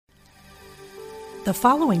The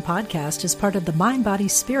following podcast is part of the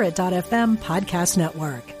MindBodySpirit.fm podcast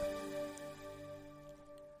network.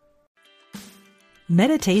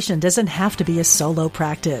 Meditation doesn't have to be a solo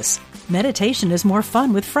practice. Meditation is more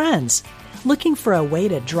fun with friends. Looking for a way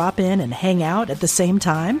to drop in and hang out at the same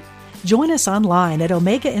time? Join us online at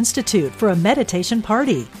Omega Institute for a meditation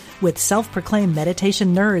party with self-proclaimed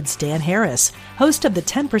meditation nerds Dan Harris, host of the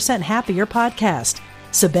 10% Happier podcast,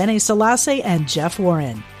 Sabene Selassie, and Jeff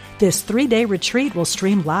Warren. This 3-day retreat will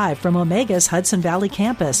stream live from Omega's Hudson Valley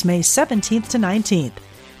campus May 17th to 19th.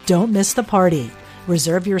 Don't miss the party.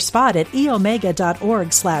 Reserve your spot at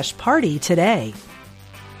eomega.org/party today.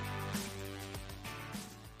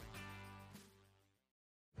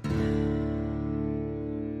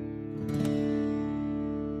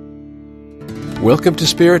 Welcome to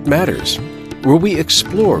Spirit Matters, where we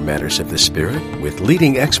explore matters of the spirit with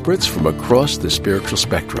leading experts from across the spiritual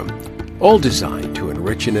spectrum, all designed to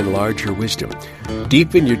enrich and enlarge your wisdom,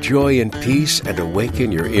 deepen your joy and peace, and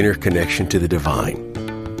awaken your inner connection to the divine.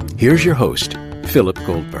 Here's your host, Philip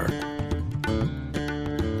Goldberg.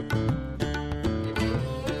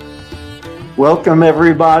 Welcome,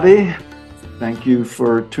 everybody. Thank you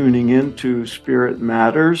for tuning in to Spirit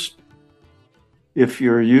Matters. If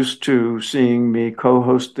you're used to seeing me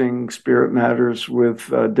co-hosting Spirit Matters with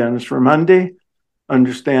Dennis Ramundi,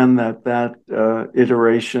 understand that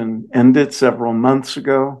iteration ended several months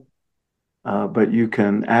ago, but you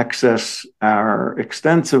can access our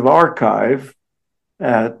extensive archive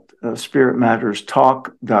at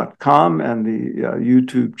spiritmatterstalk.com and the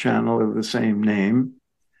YouTube channel of the same name.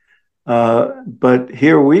 But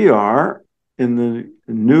here we are in the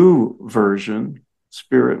new version,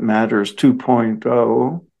 Spirit Matters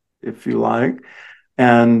 2.0, if you like,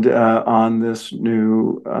 and on this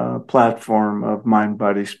new platform of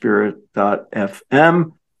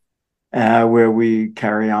mindbodyspirit.fm, where we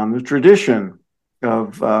carry on the tradition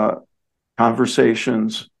of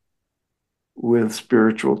conversations with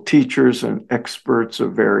spiritual teachers and experts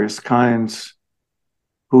of various kinds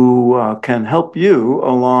who can help you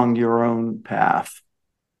along your own path.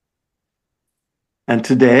 And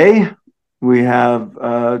today we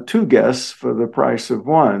have two guests for the price of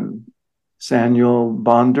one. Saniel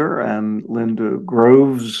Bonder and Linda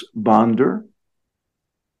Groves Bonder,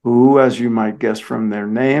 who, as you might guess from their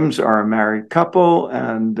names, are a married couple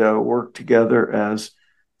and work together as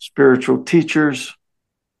spiritual teachers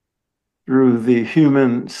through the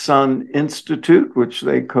Human Sun Institute, which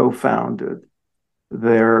they co-founded.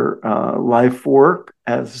 Their life work,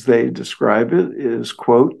 as they describe it, is,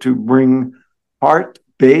 quote, to bring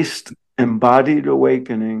heart-based embodied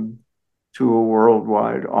awakening to a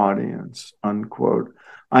worldwide audience, unquote.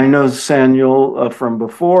 I know Saniel from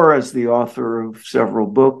before as the author of several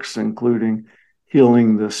books, including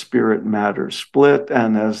Healing the Spirit Matter Split,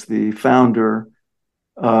 and as the founder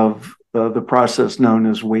of the process known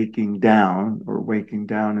as Waking Down, or Waking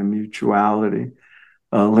Down in Mutuality.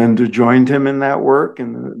 Linda joined him in that work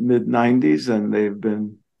in the mid-90s, and they've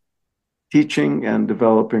been teaching and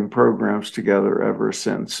developing programs together ever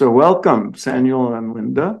since. So welcome, Saniel and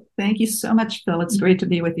Linda. Thank you so much, Phil. It's great to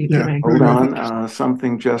be with you today. Hold on.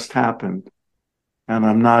 Something just happened, and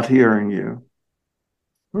I'm not hearing you.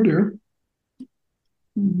 Oh, dear.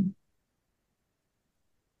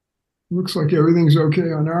 Looks like everything's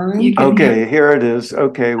okay on our end. Okay, here it is.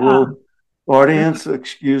 Okay, well, audience,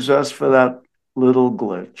 excuse us for that little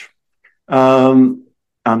glitch.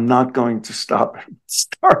 I'm not going to start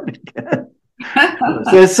again.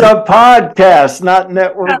 It's a podcast, not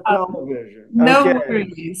network television. No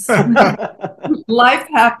worries. Life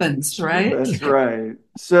happens, right? That's right.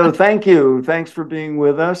 So thank you. Thanks for being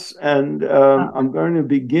with us. And I'm going to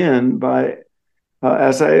begin by,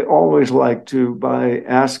 as I always like to, by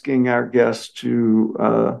asking our guests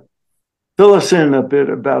to fill us in a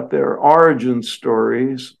bit about their origin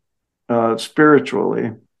stories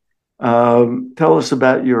spiritually. Tell us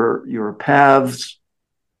about your paths,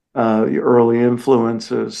 your early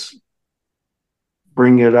influences.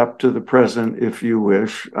 Bring it up to the present if you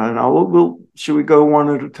wish. And should we go one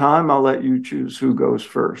at a time? I'll let you choose who goes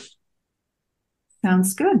first.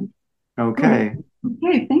 Sounds good. Okay.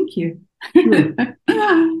 Okay, thank you.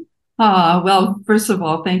 Well, first of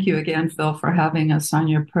all, thank you again, Phil, for having us on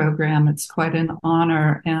your program. It's quite an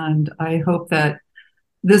honor, and I hope that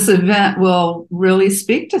this event will really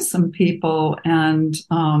speak to some people, and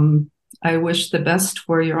I wish the best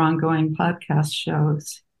for your ongoing podcast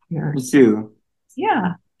shows here. Thank you.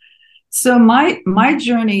 Yeah. So my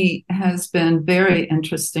journey has been very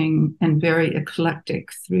interesting and very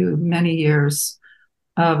eclectic through many years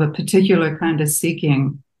of a particular kind of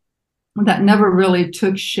seeking that never really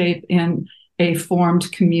took shape in a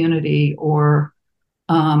formed community or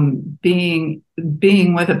being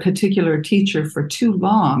with a particular teacher for too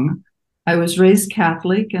long. I was raised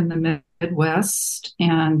Catholic in the Midwest,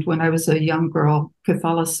 and when I was a young girl,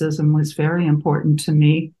 Catholicism was very important to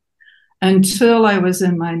me until I was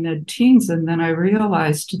in my mid-teens, and then I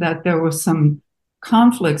realized that there were some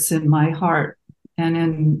conflicts in my heart and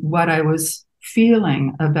in what I was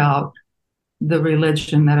feeling about the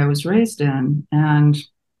religion that I was raised in, and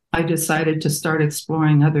I decided to start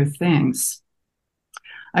exploring other things.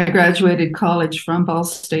 I graduated college from Ball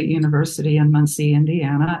State University in Muncie,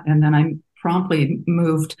 Indiana, and then I promptly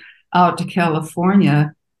moved out to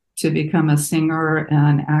California to become a singer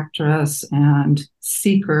and actress and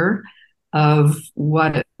seeker of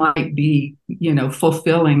what it might be,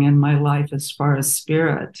 fulfilling in my life as far as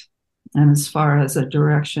spirit and as far as a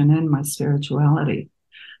direction in my spirituality.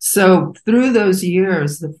 So through those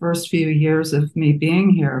years, the first few years of me being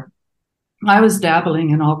here, I was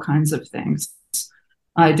dabbling in all kinds of things.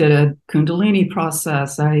 I did a Kundalini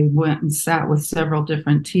process. I went and sat with several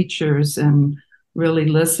different teachers and really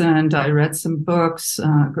listened. I read some books.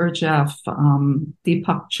 Gurdjieff,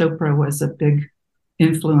 Deepak Chopra was a big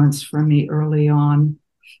influence for me early on.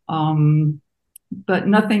 But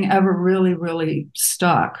nothing ever really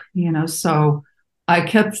stuck, so I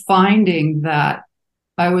kept finding that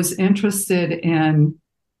I was interested in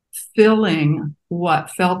filling what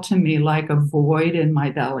felt to me like a void in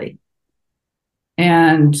my belly.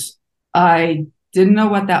 And I didn't know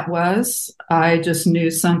what that was. I just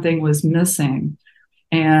knew something was missing.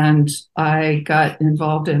 And I got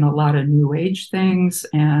involved in a lot of New Age things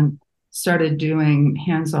and started doing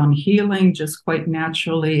hands-on healing just quite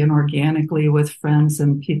naturally and organically with friends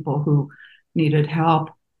and people who needed help.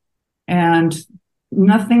 And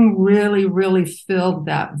nothing really filled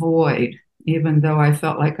that void, even though I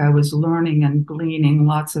felt like I was learning and gleaning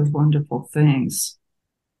lots of wonderful things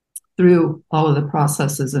through all of the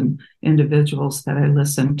processes and individuals that I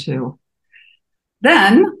listened to.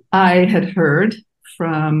 Then I had heard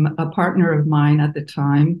from a partner of mine at the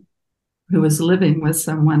time who was living with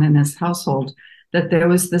someone in his household that there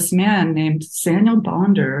was this man named Saniel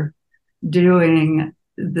Bonder doing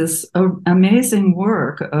this amazing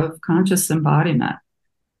work of conscious embodiment.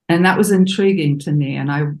 And that was intriguing to me. And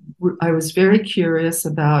I was very curious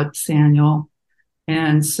about Saniel.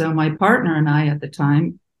 And so my partner and I at the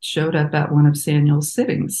time showed up at one of Saniel's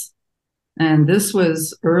sittings. And this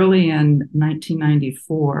was early in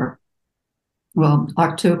 1994. Well,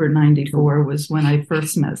 October 94 was when I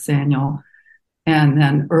first met Saniel. And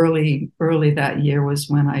then early that year was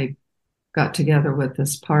when I got together with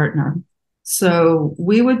this partner. So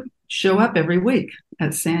we would show up every week at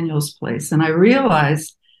Saniel's place. And I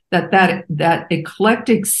realized that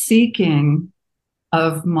eclectic seeking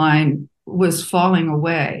of mine was falling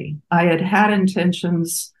away. I had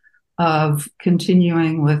intentions of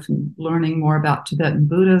continuing with learning more about Tibetan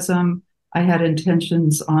Buddhism. I had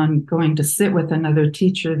intentions on going to sit with another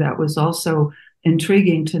teacher that was also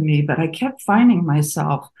intriguing to me, but I kept finding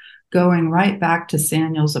myself going right back to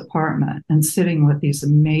Saniel's apartment and sitting with these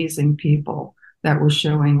amazing people that were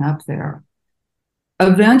showing up there.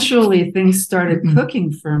 Eventually, things started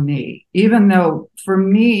cooking for me, even though for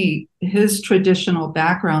me, his traditional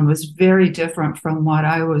background was very different from what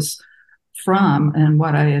I was from and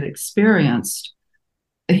what I had experienced.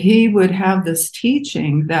 He would have this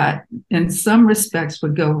teaching that in some respects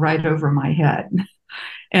would go right over my head.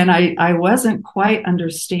 And I wasn't quite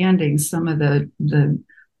understanding some of the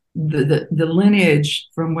lineage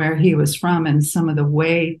from where he was from and some of the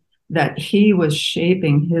way that he was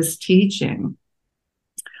shaping his teaching.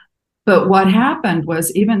 But what happened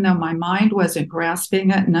was, even though my mind wasn't grasping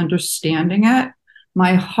it and understanding it,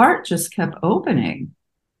 my heart just kept opening.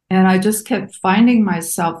 And I just kept finding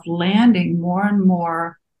myself landing more and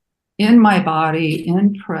more in my body,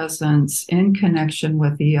 in presence, in connection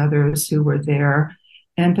with the others who were there,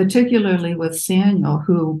 and particularly with Saniel,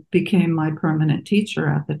 who became my permanent teacher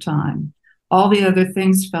at the time. All the other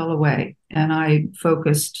things fell away, and I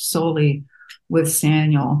focused solely with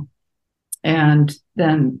Saniel. And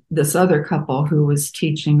then this other couple who was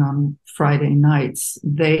teaching on Friday nights,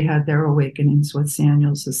 they had their awakenings with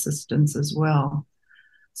Saniel's assistance as well.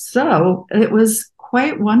 So it was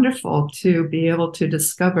quite wonderful to be able to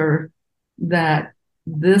discover that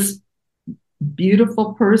this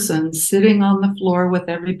beautiful person sitting on the floor with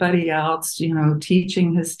everybody else,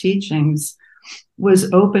 teaching his teachings,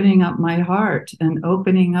 was opening up my heart and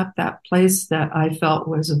opening up that place that I felt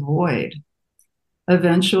was a void.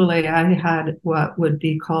 Eventually, I had what would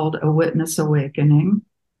be called a witness awakening.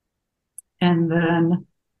 And then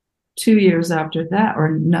 2 years after that,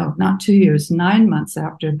 or no, not 2 years, 9 months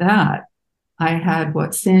after that, I had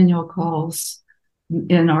what Saniel calls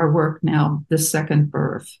in our work now, the second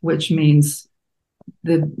birth, which means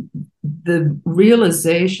the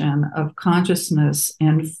realization of consciousness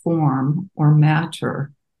and form or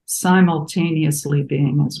matter simultaneously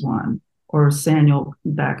being as one, or Saniel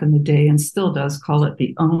back in the day and still does call it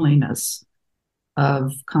the onlyness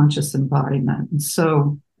of conscious embodiment. And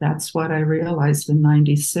so that's what I realized in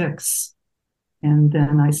 96. And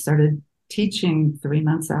then I started teaching 3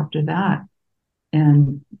 months after that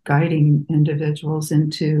and guiding individuals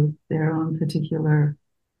into their own particular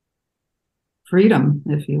freedom,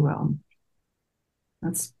 if you will.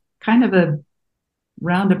 That's kind of a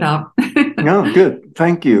roundabout. No, good.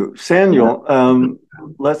 Thank you. Saniel,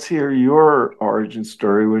 let's hear your origin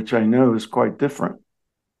story, which I know is quite different.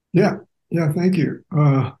 Yeah, thank you.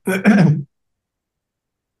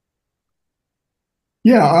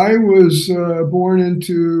 Yeah, I was born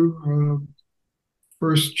into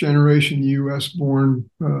first generation US born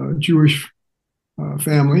Jewish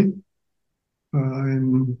family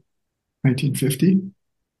in 1950.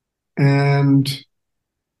 And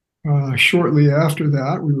shortly after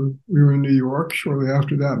that, we were in New York. Shortly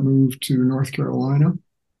after that, moved to North Carolina,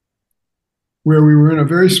 where we were in a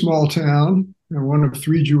very small town, one of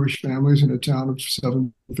 3 Jewish families in a town of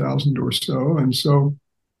 7,000 or so. And so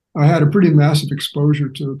I had a pretty massive exposure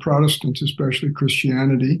to Protestants, especially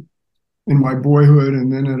Christianity, in my boyhood,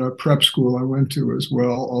 and then at a prep school I went to as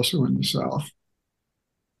well, also in the South.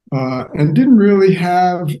 And didn't really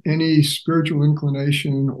have any spiritual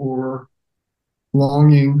inclination or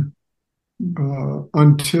longing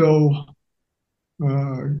until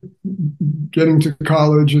getting to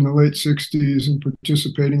college in the late 60s and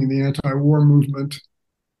participating in the anti-war movement,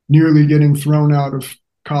 nearly getting thrown out of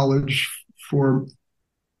college for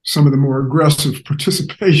some of the more aggressive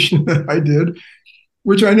participation that I did,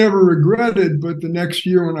 which I never regretted. But the next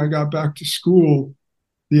year when I got back to school,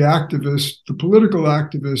 the political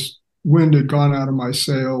activist wind had gone out of my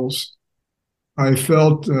sails. I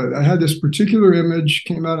felt I had this particular image,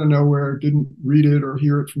 came out of nowhere, didn't read it or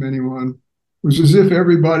hear it from anyone. It was as if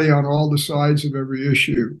everybody on all the sides of every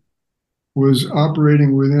issue was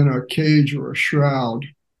operating within a cage or a shroud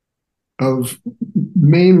of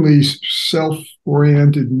mainly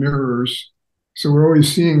self-oriented mirrors. So we're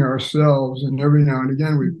always seeing ourselves, and every now and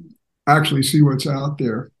again we actually see what's out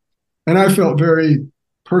there. And I felt very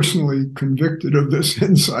personally convicted of this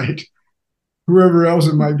insight. Whoever else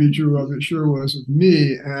it might be true of, it sure was of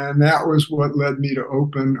me. And that was what led me to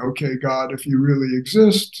open, okay, God, if you really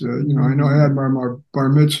exist, I know I had my bar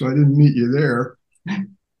mitzvah, I didn't meet you there.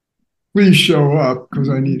 Please show up because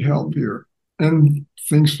I need help here. And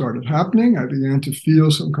things started happening. I began to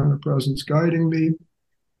feel some kind of presence guiding me.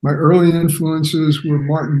 My early influences were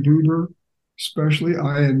Martin Buber, especially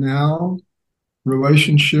I and Now,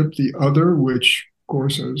 Relationship, The Other, which, of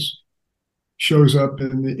course, shows up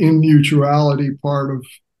in the in-mutuality part of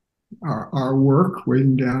our work,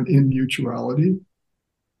 waiting down in mutuality.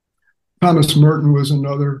 Thomas Merton was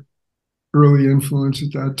another early influence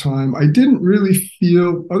at that time. I didn't really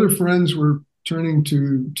feel, other friends were turning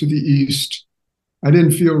to the East. I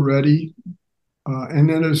didn't feel ready. And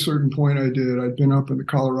then at a certain point I did. I'd been up in the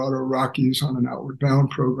Colorado Rockies on an Outward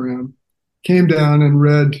Bound program, came down and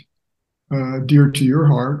read Dear to Your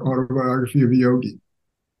Heart, Autobiography of a Yogi,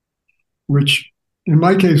 which in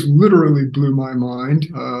my case literally blew my mind.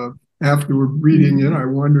 After reading it, I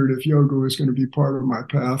wondered if yoga was going to be part of my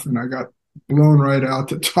path, and I got blown right out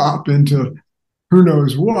the top into who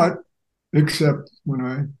knows what, except when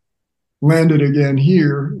I landed again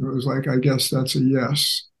here, it was like, I guess that's a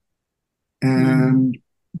yes. And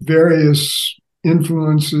various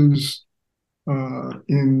influences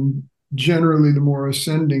in generally the more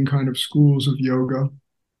ascending kind of schools of yoga,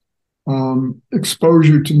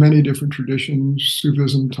 exposure to many different traditions,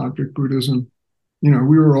 Sufism, Tantric Buddhism. We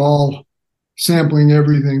were all sampling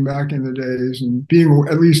everything back in the days and being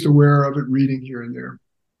at least aware of it, reading here and there.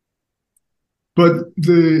 But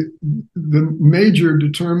the major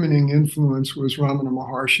determining influence was Ramana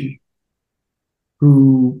Maharshi,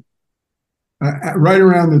 who right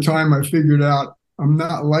around the time I figured out I'm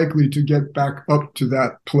not likely to get back up to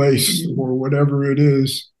that place or whatever it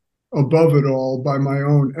is above it all by my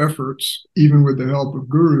own efforts, even with the help of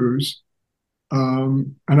gurus.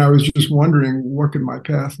 And I was just wondering, what could my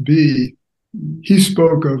path be? He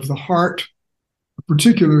spoke of the heart, a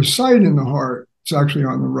particular site in the heart. It's actually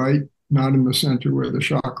on the right, not in the center where the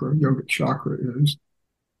chakra, yogic chakra is.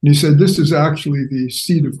 And he said, this is actually the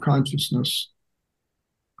seat of consciousness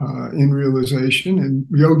in realization. And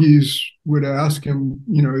yogis would ask him,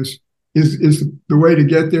 is the way to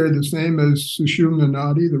get there the same as Sushumna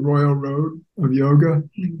Nadi, the royal road of yoga?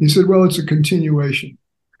 He said, well, it's a continuation.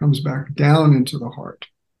 comes back down into the heart.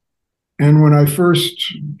 And when I first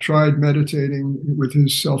tried meditating with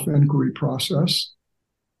his self-inquiry process,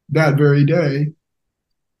 that very day,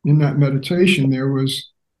 in that meditation, there was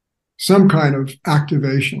some kind of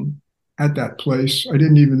activation at that place. I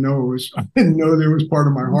didn't know there was part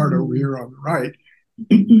of my heart over here on the right.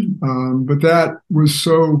 But that was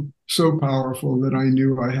so powerful that I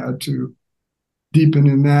knew I had to deepen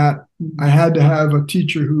in that. I had to have a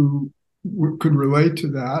teacher who could relate to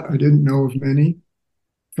that. I didn't know of many.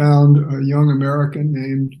 Found a young American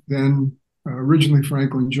named then originally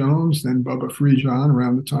Franklin Jones, then Bubba Freejohn,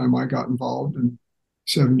 around the time I got involved in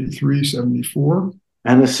 73, 74.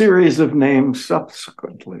 And a series of names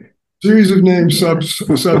subsequently. Series of names yeah,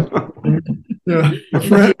 a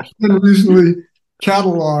friend recently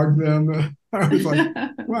cataloged them. I was like,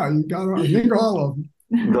 wow, you got, I think, all of them.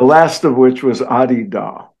 The last of which was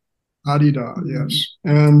Adida. Adida, yes.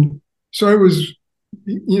 And so I was,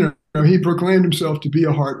 he proclaimed himself to be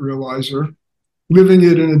a heart realizer, living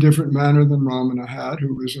it in a different manner than Ramana had,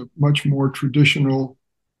 who was a much more traditional,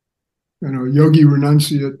 yogi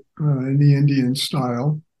renunciate in the Indian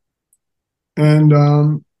style. And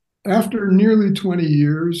after nearly 20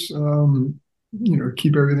 years,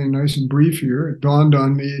 keep everything nice and brief here, it dawned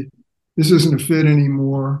on me, this isn't a fit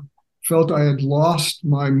anymore. Felt I had lost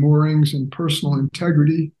my moorings and personal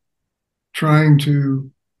integrity, trying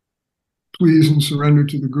to please and surrender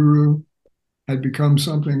to the guru, had become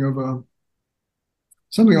something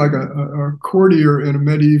like a courtier in a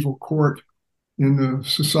medieval court in the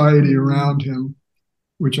society around him,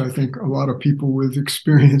 which I think a lot of people with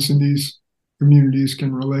experience in these communities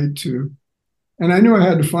can relate to. And I knew I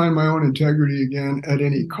had to find my own integrity again at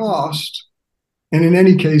any cost. And in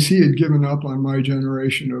any case, he had given up on my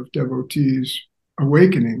generation of devotees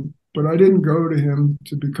awakening, but I didn't go to him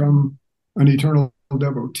to become an eternal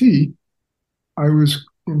devotee. I was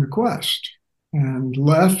in the quest and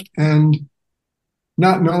left, and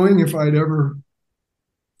not knowing if I'd ever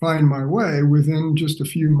find my way, within just a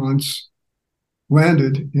few months,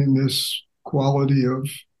 landed in this quality of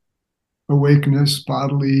awakeness,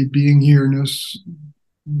 bodily being here-ness.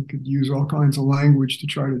 You could use all kinds of language to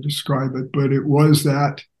try to describe it, but it was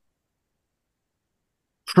that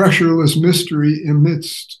pressureless mystery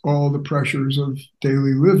amidst all the pressures of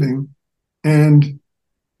daily living, and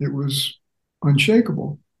it was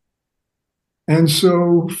unshakable. And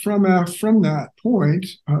so from that point,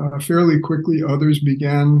 fairly quickly,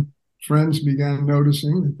 friends began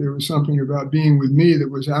noticing that there was something about being with me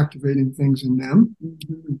that was activating things in them.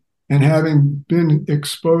 Mm-hmm. And having been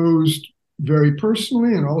exposed very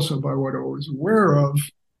personally, and also by what I was aware of,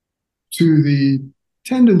 to the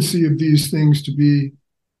tendency of these things to be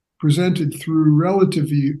presented through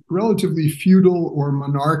relatively feudal or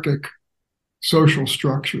monarchic social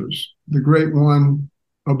structures. The great one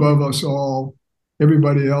above us all,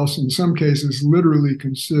 everybody else, in some cases, literally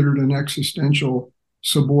considered an existential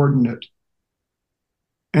subordinate.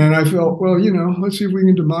 And I felt, well, let's see if we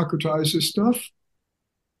can democratize this stuff.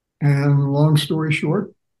 And long story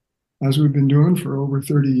short, as we've been doing for over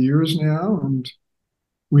 30 years now, and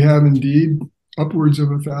we have indeed upwards of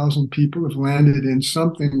 1,000 people have landed in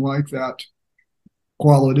something like that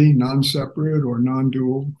quality, non-separate or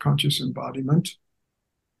non-dual conscious embodiment,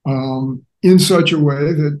 in such a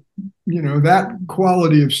way that, that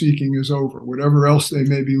quality of seeking is over. Whatever else they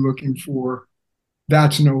may be looking for,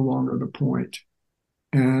 that's no longer the point.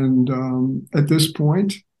 And at this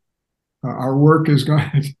point, our work is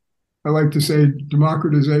going. I like to say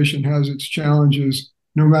democratization has its challenges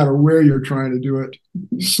no matter where you're trying to do it.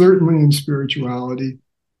 Certainly in spirituality,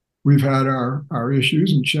 we've had our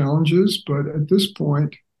issues and challenges, but at this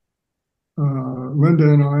point,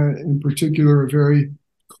 Linda and I in particular are very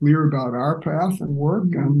clear about our path and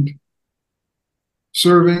work, and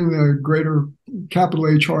serving the greater capital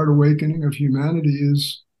H heart awakening of humanity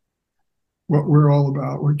is what we're all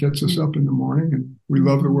about, what gets us up in the morning. And we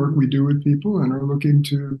love the work we do with people and are looking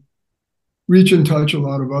to reach and touch a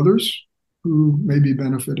lot of others who may be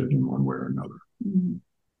benefited in one way or another. Mm-hmm.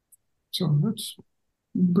 So that's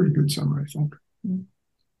a pretty good summary, I think.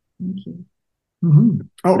 Thank you. Mm-hmm.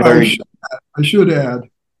 Oh, I should add,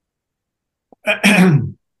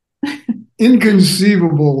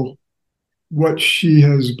 inconceivable what she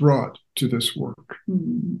has brought to this work.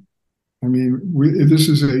 Mm-hmm. I mean, this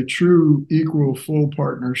is a true, equal, full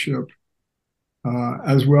partnership,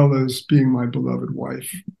 as well as being my beloved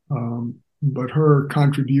wife. But her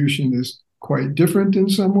contribution is quite different in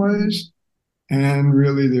some ways. And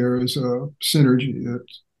really, there is a synergy that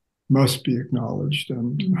must be acknowledged,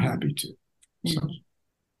 and I'm happy to. So.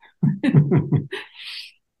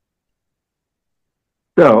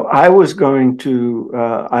 So I was going to,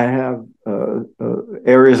 I have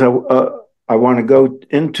areas I want to go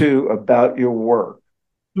into about your work.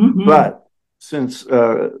 Mm-hmm. But since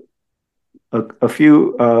a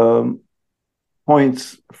few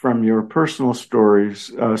points from your personal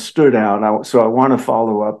stories stood out, so I want to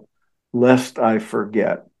follow up lest I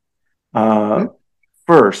forget.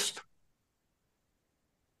 First,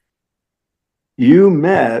 you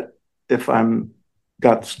met, if I'm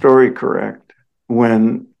got the story correct,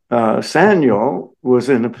 when Saniel was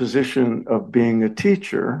in a position of being a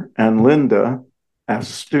teacher and Linda as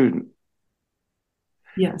a student.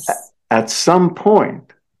 Yes. At some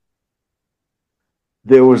point,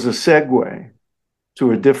 there was a segue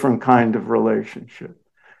to a different kind of relationship.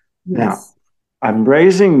 Yes. Now, I'm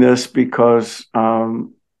raising this because I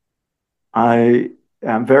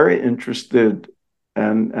am very interested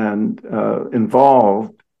and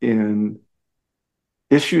involved in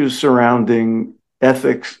issues surrounding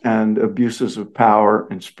ethics and abuses of power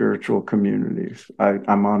in spiritual communities.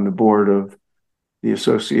 I'm on the board of the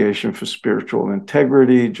Association for Spiritual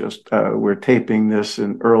Integrity. We're taping this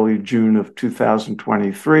in early June of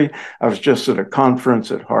 2023. I was just at a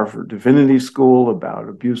conference at Harvard Divinity School about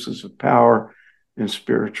abuses of power in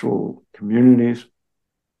spiritual communities.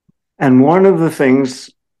 And one of the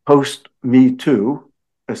things post Me Too,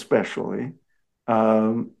 especially,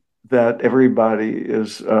 that everybody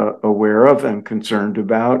is aware of and concerned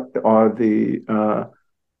about are the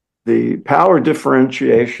power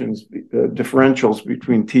differentials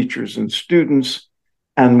between teachers and students,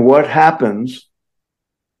 and what happens,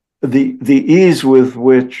 the ease with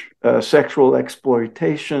which sexual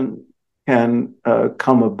exploitation can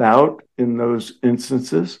come about in those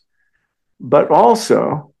instances, but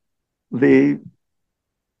also the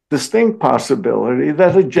distinct possibility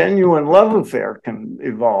that a genuine love affair can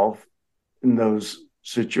evolve in those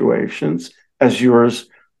situations, as yours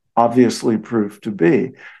obviously proved to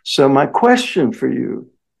be. So my question for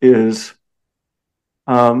you is,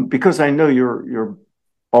 because I know you're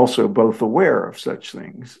also both aware of such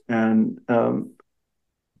things, and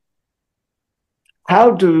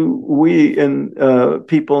how do we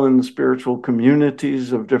people in the spiritual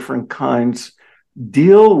communities of different kinds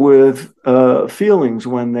deal with feelings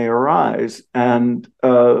when they arise and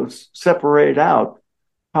separate out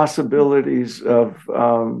possibilities of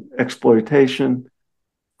exploitation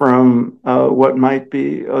from what might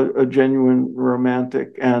be a genuine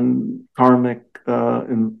romantic and karmic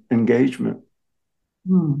engagement?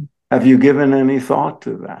 Have you given any thought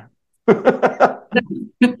to that?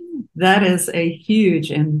 That is a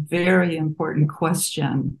huge and very important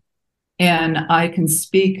question. And I can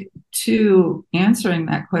speak to answering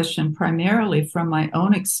that question primarily from my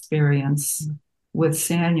own experience with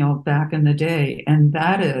Saniel back in the day. And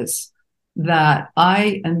that is that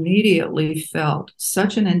I immediately felt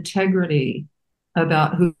such an integrity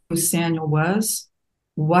about who Saniel was,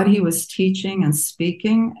 what he was teaching and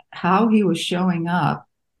speaking, how he was showing up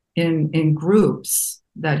in groups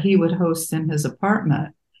that he would host in his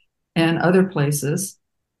apartment and other places.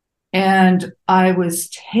 And I was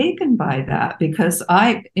taken by that because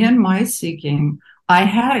in my seeking, I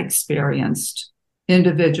had experienced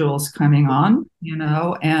individuals coming on,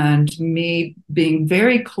 and me being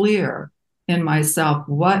very clear in myself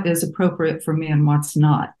what is appropriate for me and what's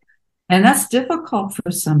not. And that's difficult for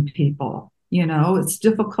some people. It's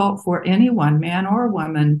difficult for anyone, man or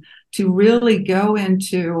woman, to really go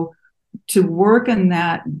into to work in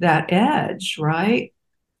that edge, right?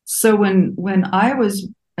 So when I was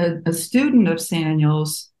a student of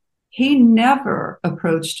Saniel's, he never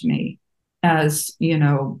approached me as,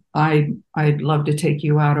 I'd love to take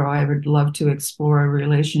you out, or I would love to explore a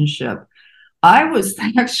relationship. I was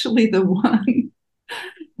actually the one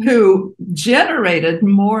who generated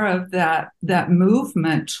more of that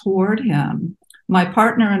movement toward him. My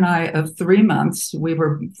partner and I of 3 months, we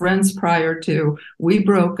were friends prior to, we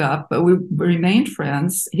broke up, but we remained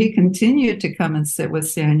friends. He continued to come and sit with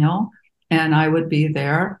Saniel, and I would be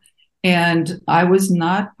there. And I was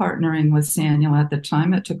not partnering with Saniel at the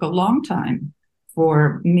time. It took a long time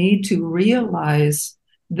for me to realize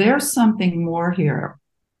there's something more here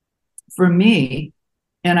for me.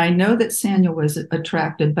 And I know that Saniel was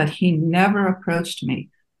attracted, but he never approached me.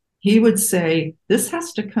 He would say, this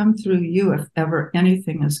has to come through you if ever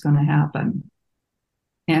anything is going to happen.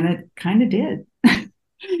 And it kind of did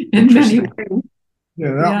in many ways.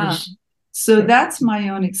 Yeah, So that's my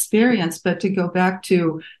own experience. But to go back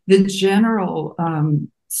to the general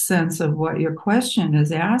sense of what your question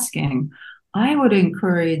is asking, I would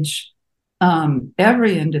encourage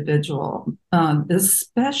every individual,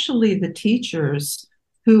 especially the teachers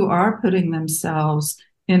who are putting themselves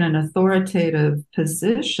in an authoritative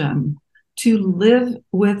position to live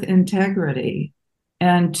with integrity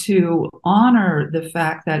and to honor the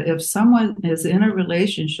fact that if someone is in a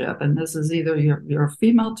relationship, and this is either you're a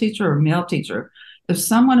female teacher or male teacher, if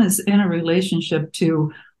someone is in a relationship,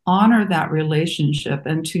 to honor that relationship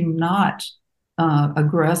and to not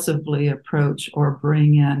aggressively approach or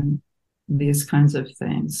bring in these kinds of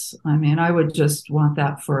things. I mean, I would just want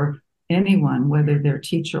that for anyone, whether they're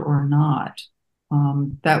teacher or not.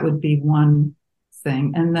 That would be one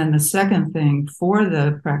thing. And then the second thing for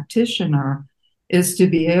the practitioner is to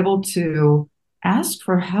be able to ask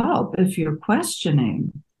for help if you're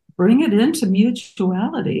questioning. Bring it into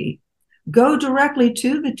mutuality. Go directly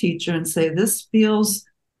to the teacher and say, this feels,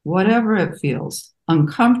 whatever it feels,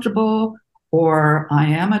 uncomfortable, or I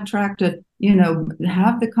am attracted,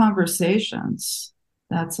 have the conversations.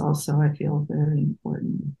 That's also, I feel, very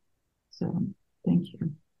important. So thank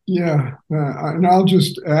you. Yeah, and I'll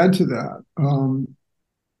just add to that,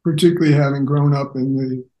 particularly having grown up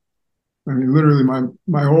literally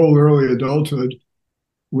my whole early adulthood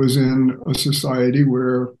was in a society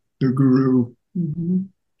where the guru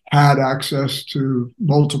had access to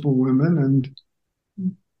multiple women. And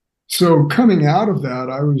so coming out of that,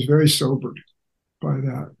 I was very sobered by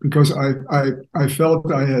that, because I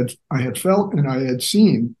felt I had felt and I had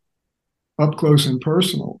seen up close and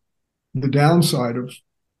personal the downside of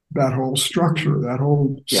that whole structure, that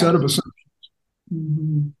whole set of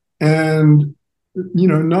assumptions. And,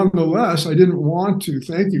 nonetheless, I didn't want to,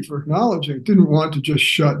 thank you for acknowledging, didn't want to just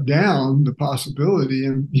shut down the possibility.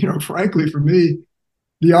 And, frankly, for me,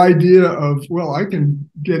 the idea of, well, I can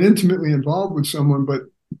get intimately involved with someone, but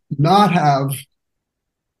not have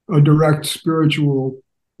a direct spiritual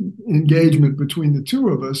engagement between the two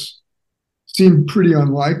of us seemed pretty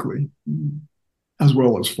unlikely, as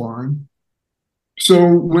well as foreign.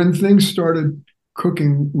 So when things started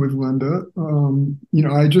cooking with Linda,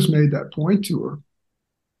 I just made that point to her.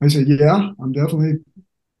 I said, yeah, I'm definitely,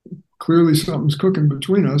 clearly something's cooking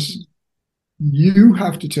between us. You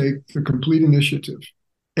have to take the complete initiative.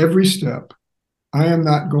 Every step. I am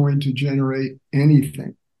not going to generate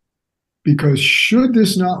anything, because should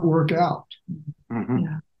this not work out,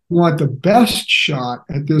 you want the best shot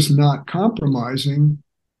at this not compromising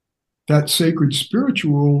that sacred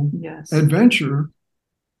spiritual adventure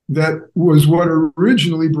that was what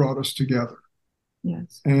originally brought us together.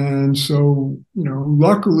 Yes. And so,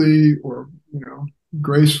 luckily, or,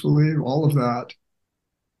 gracefully, all of that,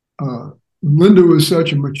 Linda was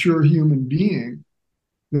such a mature human being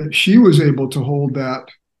that she was able to hold that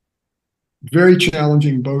very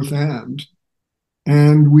challenging both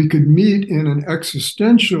and we could meet in an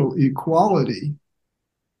existential equality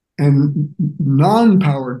and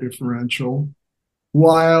non-power differential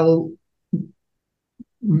while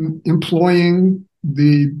employing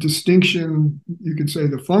the distinction, you could say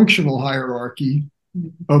the functional hierarchy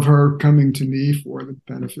of her coming to me for the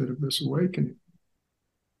benefit of this awakening.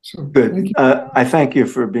 So good. Thank you. I thank you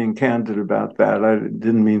for being candid about that. I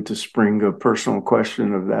didn't mean to spring a personal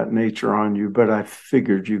question of that nature on you, but I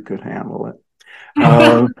figured you could handle it.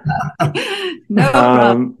 No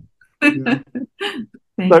problem.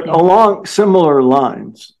 But along similar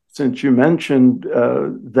lines, since you mentioned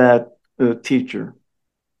that teacher,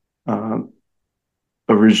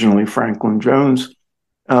 originally Franklin Jones,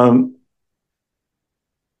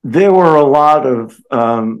 there were a lot of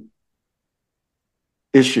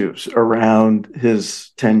issues around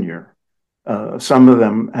his tenure. Some of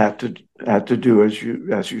them had to do, as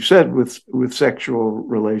you said, with sexual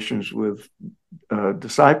relations with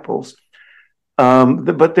disciples.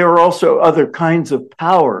 But there are also other kinds of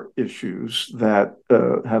power issues that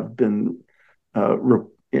have been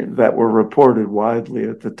that were reported widely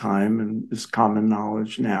at the time and is common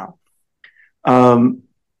knowledge now.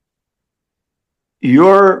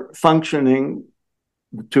 You're functioning,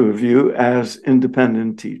 the two of you, as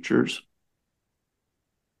independent teachers.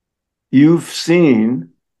 You've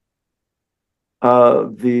seen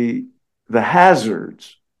the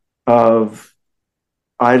hazards of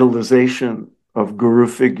idolization of guru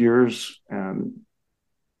figures and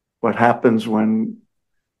what happens when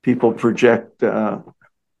people project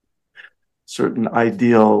certain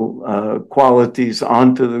ideal qualities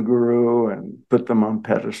onto the guru and put them on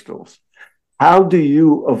pedestals. How do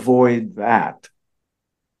you avoid that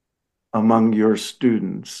among your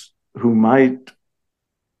students who might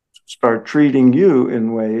start treating you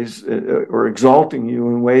in ways or exalting you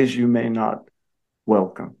in ways you may not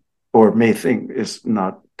welcome or may think is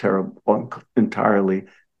not entirely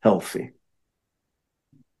healthy?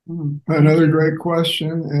 Another great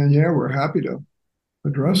question. And yeah, we're happy to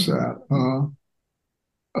address that.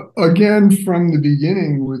 again, from the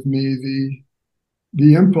beginning with me,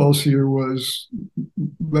 the impulse here was,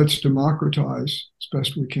 let's democratize as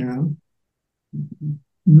best we can,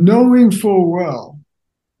 knowing full well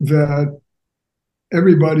that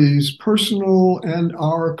everybody's personal and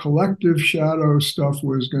our collective shadow stuff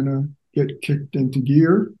was going to get kicked into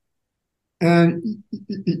gear. And,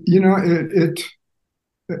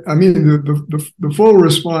 I mean, the full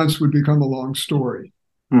response would become a long story.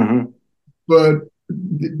 Mm-hmm. But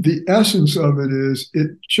the essence of it is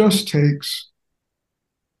it just takes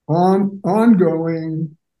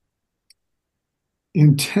ongoing,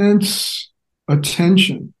 intense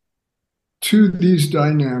attention to these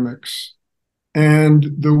dynamics and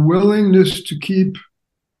the willingness to keep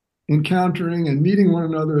encountering and meeting one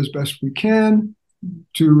another as best we can,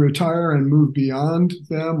 to retire and move beyond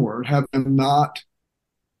them or have them not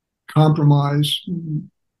compromise,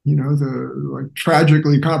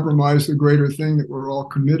 tragically compromise the greater thing that we're all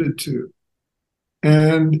committed to.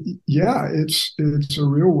 And yeah, it's a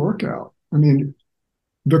real workout. I mean,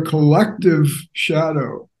 the collective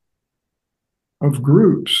shadow of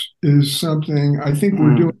groups is something I think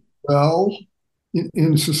we're doing well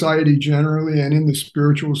in society generally and in the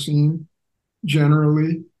spiritual scene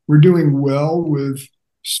generally. We're doing well with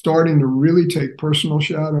starting to really take personal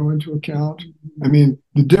shadow into account. I mean,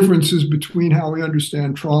 the differences between how we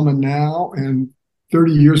understand trauma now and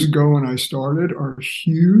 30 years ago when I started are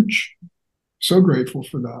huge. So grateful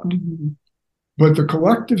for that. Mm-hmm. But the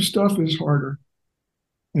collective stuff is harder.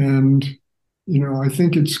 And, I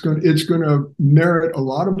think it's going to merit a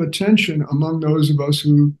lot of attention among those of us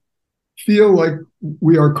who feel like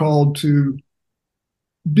we are called to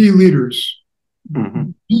be leaders,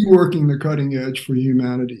 mm-hmm. be working the cutting edge for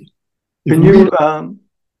humanity. Can you, I'm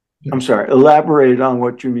sorry, elaborate on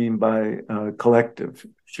what you mean by collective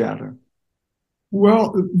shadow?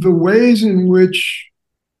 Well, the ways in which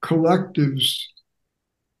collectives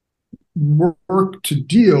work to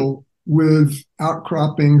deal with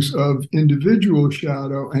outcroppings of individual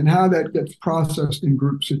shadow and how that gets processed in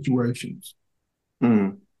group situations.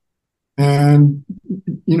 Mm. And,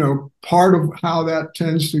 part of how that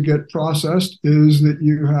tends to get processed is that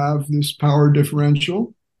you have this power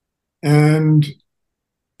differential, and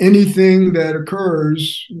anything that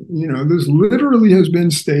occurs, this literally has been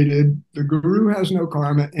stated, the guru has no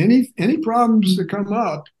karma. Any problems that come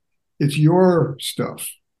up, it's your stuff.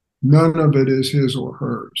 None of it is his or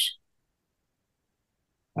hers.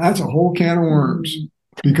 That's a whole can of worms,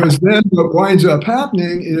 because then what winds up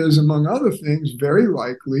happening is, among other things, very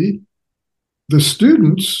likely the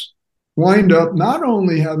students wind up not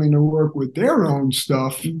only having to work with their own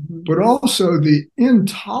stuff, mm-hmm. but also the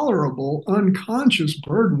intolerable unconscious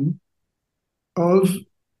burden of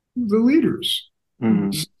the leaders.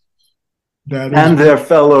 Mm-hmm. And their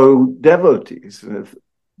fellow devotees.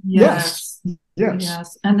 Yes.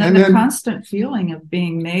 And then the constant feeling of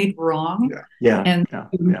being made wrong. And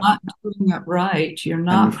you're not doing it right. You're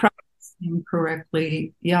not practicing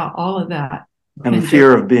correctly. Yeah, all of that. And the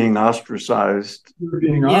fear of being ostracized.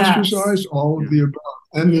 All of the above.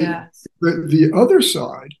 And the other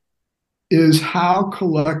side is how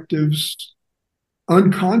collectives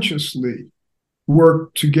unconsciously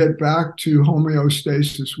work to get back to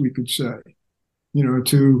homeostasis, we could say,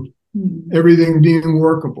 to everything being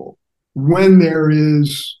workable when there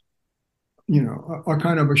is, a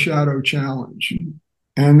kind of a shadow challenge.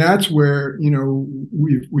 And that's where,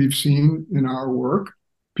 we've seen in our work,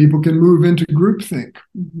 people can move into groupthink.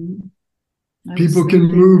 Mm-hmm. People can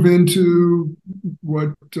move into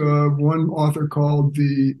what one author called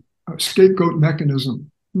the scapegoat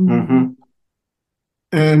mechanism. Mm-hmm.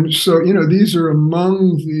 And so, these are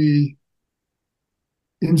among the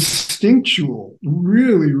instinctual,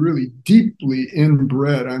 really, really deeply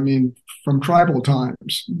inbred, I mean, from tribal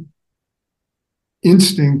times,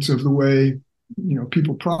 instincts of the way,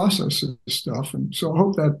 people process this stuff. And so I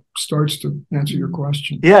hope that starts to answer your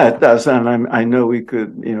question. Yeah, it does. And I know we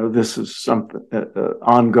could, this is something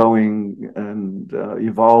ongoing and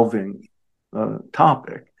evolving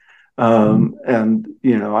topic. And,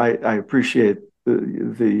 I appreciate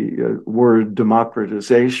the word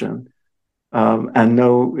democratization. And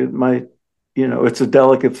know it might, it's a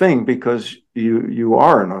delicate thing because you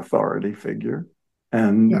are an authority figure,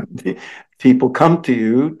 and people come to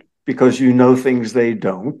you because you know things they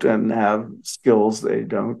don't and have skills they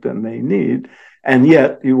don't and they need, and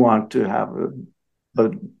yet you want to have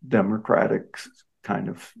a democratic kind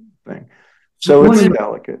of thing. So it's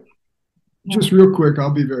delicate. Just real quick,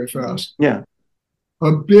 I'll be very fast. Yeah.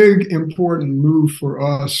 A big important move for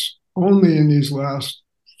us only in these last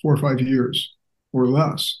 4 or 5 years or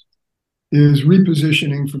less is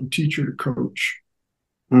repositioning from teacher to coach.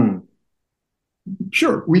 Hmm.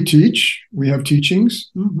 Sure, we teach, we have teachings,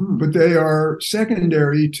 but they are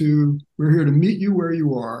secondary to, we're here to meet you where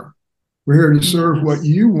you are. We're here to serve what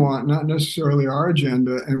you want, not necessarily our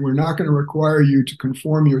agenda, and we're not going to require you to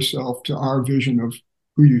conform yourself to our vision of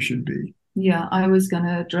who you should be. Yeah, I was going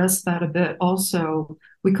to address that a bit also.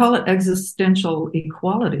 We call it existential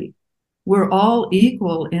equality. We're all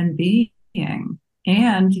equal in being.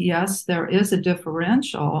 And yes, there is a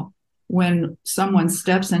differential when someone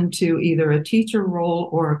steps into either a teacher role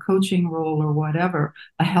or a coaching role or whatever,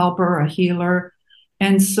 a helper, a healer.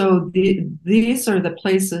 And so these are the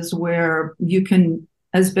places where you can,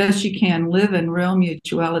 as best you can, live in real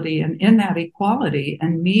mutuality and in that equality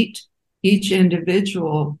and meet each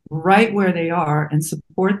individual right where they are and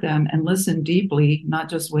support them and listen deeply, not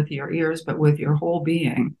just with your ears, but with your whole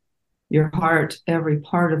being, your heart, every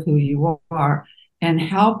part of who you are, and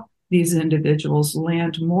help these individuals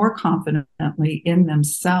land more confidently in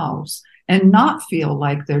themselves and not feel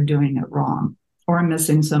like they're doing it wrong or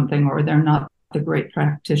missing something, or they're not the great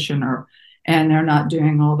practitioner and they're not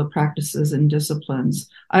doing all the practices and disciplines.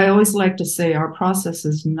 I always like to say our process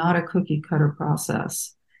is not a cookie cutter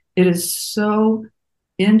process. It is so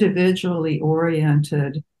individually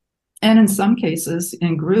oriented, and in some cases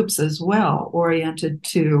in groups as well, oriented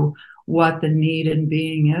to what the need and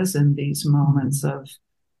being is in these moments of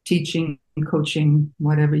teaching, coaching,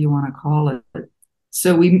 whatever you want to call it.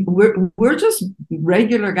 So we're just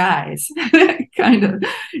regular guys, kind of,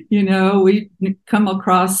 we come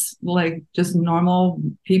across like just normal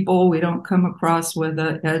people. We don't come across with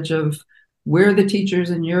an edge of we're the teachers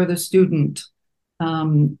and you're the student.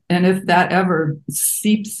 And if that ever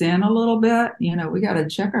seeps in a little bit, we got to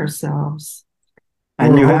check ourselves.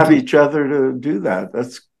 And you have each other to do that.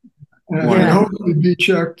 That's and hopefully be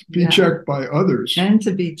checked by others. And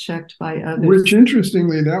to be checked by others. Which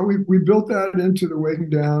interestingly, that we built that into the Waking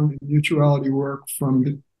Down mutuality work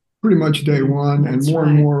from pretty much day one. That's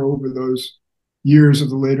and more over those years of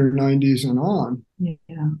the later 90s and on.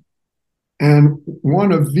 Yeah. And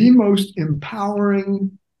one of the most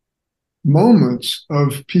empowering moments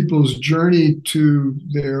of people's journey to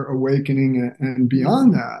their awakening and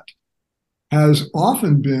beyond that has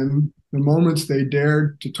often been the moments they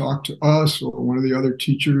dared to talk to us or one of the other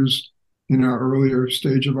teachers in our earlier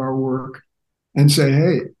stage of our work and say,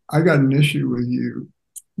 hey, I got an issue with you.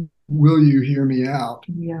 Will you hear me out?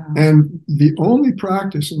 Yeah. And the only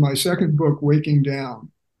practice in my second book, Waking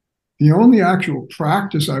Down, the only actual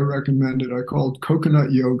practice I recommended, I called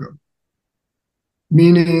coconut yoga,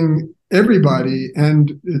 meaning everybody,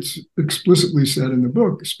 and it's explicitly said in the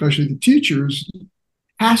book, especially the teachers,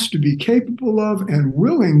 has to be capable of and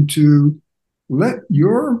willing to let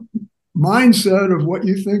your mindset of what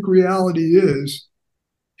you think reality is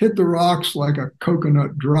hit the rocks like a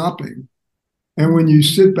coconut dropping. And when you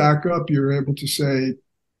sit back up, you're able to say,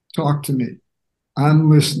 talk to me.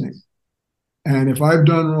 I'm listening. And if I've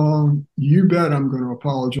done wrong, you bet I'm going to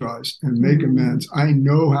apologize and make amends. I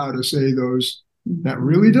know how to say that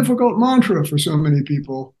really difficult mantra for so many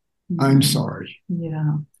people. I'm sorry.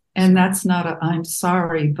 Yeah. And that's not a I'm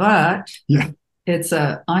sorry, but it's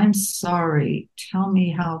a I'm sorry. Tell me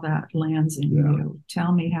how that lands in you.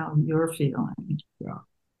 Tell me how you're feeling.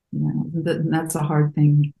 That's a hard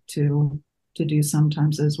thing to do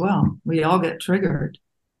sometimes as well. We all get triggered.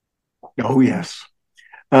 Oh, yes.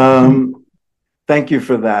 Thank you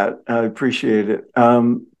for that. I appreciate it.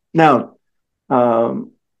 Now,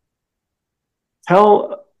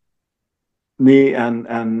 tell me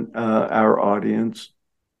and our audience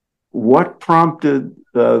what prompted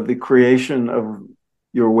the creation of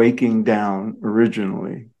your Waking Down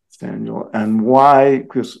originally, Saniel, and why?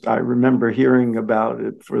 Because I remember hearing about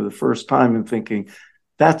it for the first time and thinking,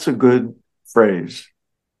 that's a good phrase.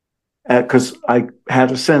 Because I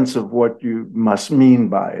had a sense of what you must mean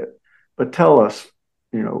by it. But tell us,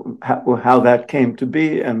 how that came to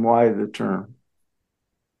be and why the term.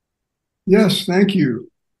 Yes, thank you.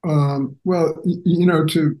 Well,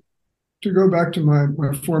 to go back to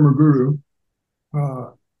my former guru,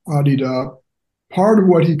 Adida, part of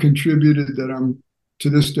what he contributed that I'm to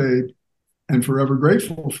this day and forever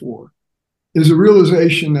grateful for is a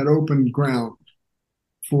realization that opened ground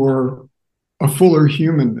for a fuller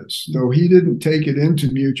humanness, though he didn't take it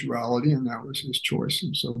into mutuality, and that was his choice,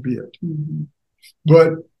 and so be it. Mm-hmm.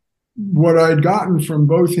 But what I'd gotten from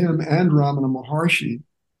both him and Ramana Maharshi,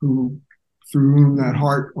 through whom that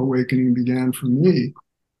heart awakening began for me,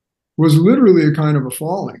 was literally a kind of a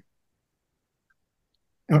falling,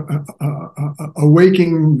 a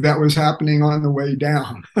waking that was happening on the way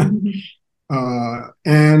down.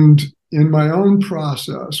 And in my own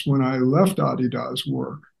process, when I left Adida's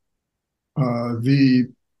work, the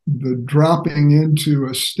the dropping into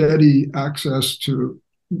a steady access to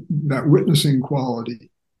that witnessing quality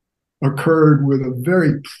occurred with a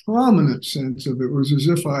very prominent sense of it was as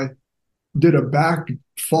if I did a back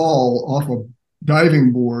fall off a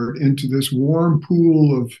diving board into this warm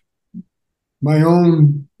pool of my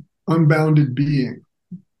own unbounded being.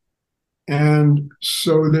 And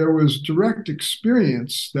so there was direct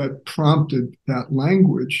experience that prompted that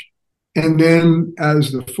language. And then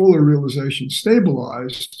as the fuller realization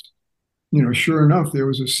stabilized, sure enough, there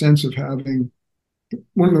was a sense of having,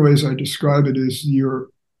 one of the ways I describe it is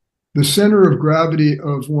the center of gravity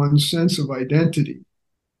of one's sense of identity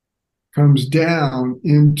comes down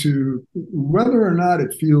into whether or not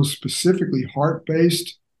it feels specifically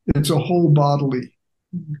heart-based, it's a whole bodily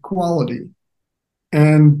quality.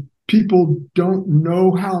 And people don't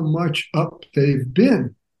know how much up they've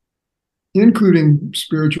been, including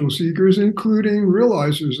spiritual seekers, including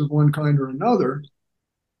realizers of one kind or another.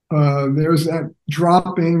 There's that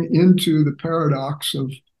dropping into the paradox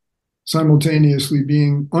of simultaneously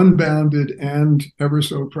being unbounded and ever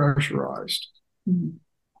so pressurized. Mm-hmm.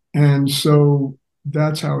 And so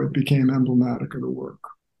that's how it became emblematic of the work.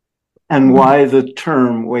 And why the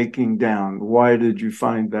term waking down? Why did you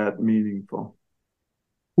find that meaningful?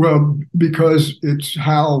 Well, because it's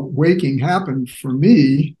how waking happened for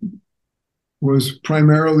me was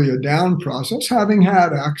primarily a down process, having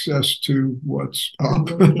had access to what's up.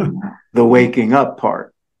 The waking up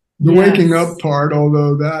part. The waking up part,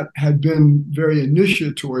 although that had been very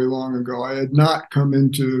initiatory long ago. I had not come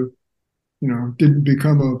into, didn't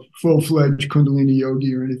become a full-fledged Kundalini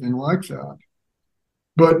yogi or anything like that.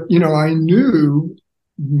 But, I knew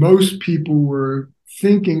most people were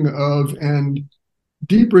thinking of, and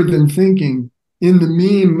deeper than thinking, in the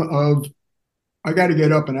meme of, I got to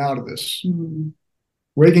get up and out of this. Mm-hmm.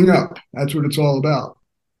 Waking up, that's what it's all about.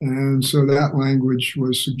 And so that language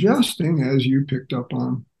was suggesting, as you picked up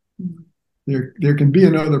on, there can be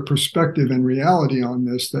another perspective and reality on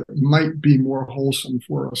this that might be more wholesome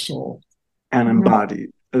for us all. And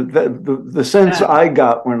embodied. The sense I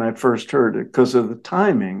got when I first heard it, because of the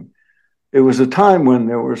timing, it was a time when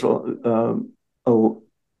there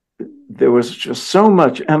was just so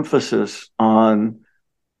much emphasis on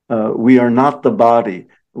we are not the body,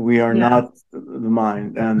 we are not the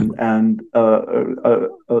mind, and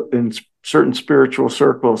in certain spiritual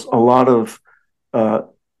circles, a lot of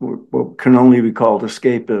what can only be called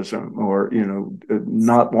escapism, or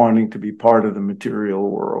not wanting to be part of the material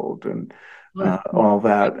world and all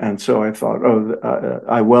that. And so I thought,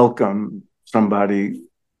 I welcome somebody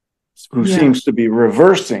who seems to be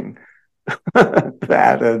reversing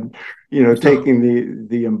that, and taking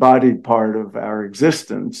the embodied part of our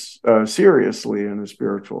existence seriously in a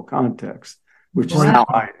spiritual context, which is how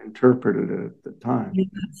I interpreted it at the time.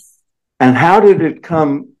 Yes. And how did it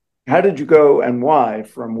come? How did you go, and why,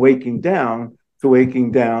 from waking down to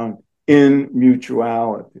waking down in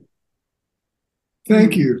mutuality?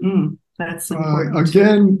 Thank you. Mm-hmm. That's important.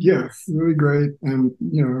 Again, really great. And,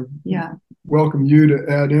 welcome you to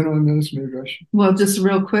add in on this. Maybe I should. Well, just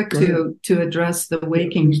real quick to address the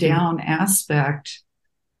waking down aspect.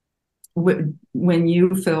 When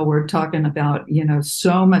you, Phil, were talking about,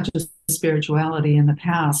 so much of spirituality in the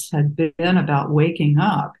past had been about waking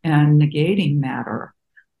up and negating matter.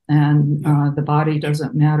 And the body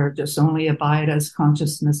doesn't matter, just only abide as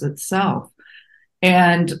consciousness itself.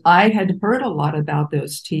 And I had heard a lot about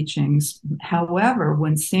those teachings. However,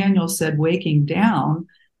 when Saniel said waking down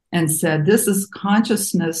and said, this is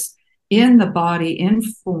consciousness in the body, in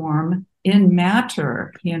form, in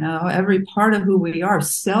matter, every part of who we are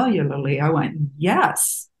cellularly, I went,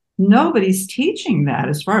 yes, nobody's teaching that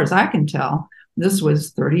as far as I can tell. This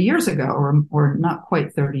was 30 years ago, or not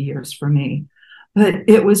quite 30 years for me. But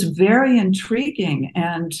it was very intriguing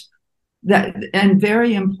and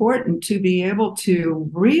very important to be able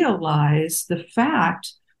to realize the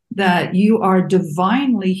fact that you are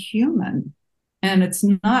divinely human, and it's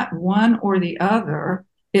not one or the other.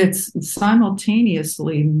 It's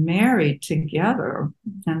simultaneously married together.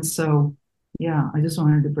 And so, I just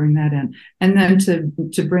wanted to bring that in. And then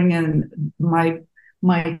to bring in my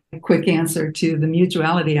quick answer to the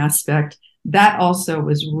mutuality aspect, that also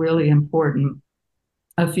was really important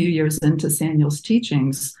a few years into Saniel's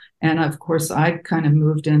teachings. And of course, I kind of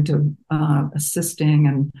moved into assisting,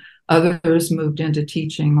 and others moved into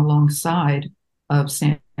teaching alongside of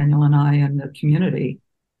Saniel and I and the community.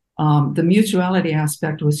 The mutuality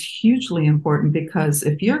aspect was hugely important, because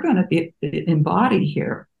if you're going to embody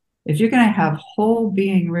here, if you're going to have whole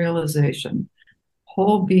being realization,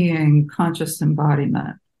 whole being conscious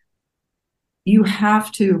embodiment, you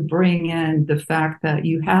have to bring in the fact that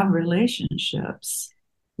you have relationships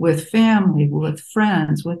with family, with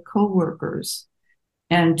friends, with coworkers,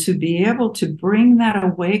 and to be able to bring that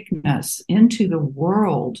awakeness into the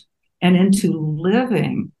world and into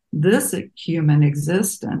living this human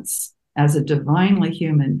existence as a divinely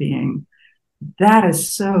human being, that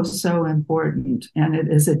is so, so important. And it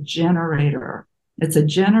is a generator. It's a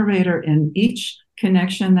generator in each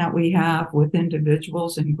connection that we have with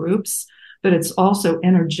individuals and groups, but it's also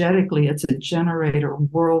energetically, it's a generator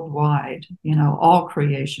worldwide, all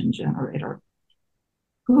creation generator.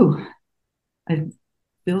 Ooh, it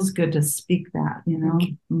feels good to speak that,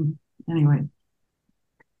 Anyway.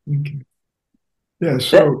 Okay. Yeah,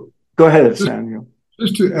 so go ahead, Saniel.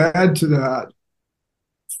 Just to add to that,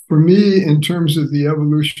 for me, in terms of the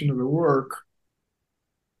evolution of the work,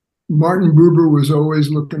 Martin Buber was always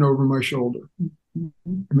looking over my shoulder.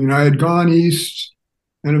 I mean, I had gone east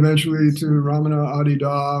and eventually to Ramana Adi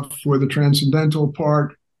Da for the transcendental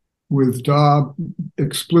part, with Da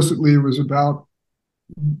explicitly was about,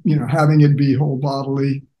 having it be whole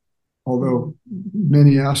bodily, although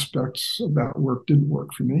many aspects of that work didn't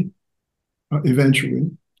work for me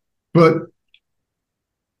eventually. But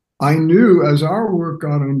I knew as our work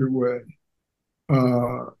got underway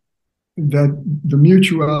that the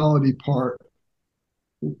mutuality part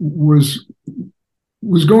was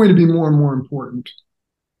going to be more and more important.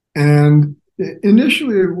 And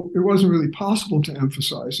initially, it wasn't really possible to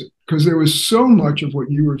emphasize it because there was so much of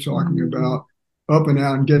what you were talking about up and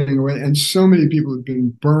out and getting away. And so many people have been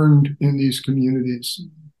burned in these communities.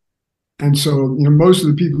 And so, most of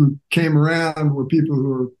the people who came around were people who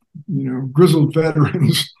were, grizzled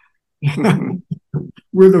veterans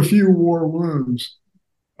with a few war wounds,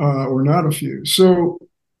 or not a few. So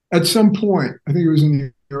at some point, I think it was in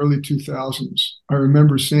the early 2000s, I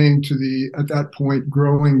remember saying to the, at that point,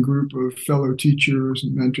 growing group of fellow teachers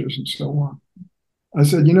and mentors and so on, I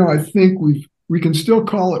said, I think we can still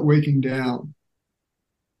call it waking down.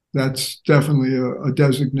 That's definitely a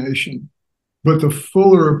designation. But the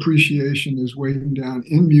fuller appreciation is waking down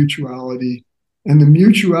in mutuality. And the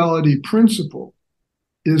mutuality principle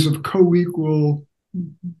is of co-equal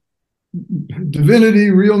divinity,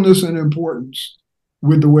 realness, and importance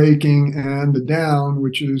with the waking and the down,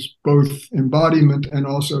 which is both embodiment and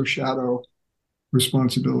also shadow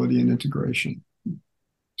responsibility and integration.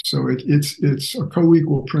 So it's a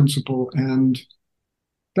co-equal principle, and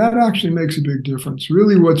that actually makes a big difference.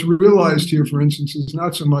 Really, what's realized here, for instance, is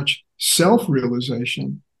not so much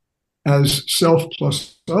self-realization as self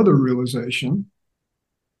plus other realization.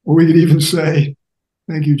 Or we could even say,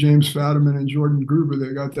 thank you, James Fadiman and Jordan Gruber,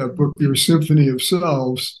 they got that book, Your Symphony of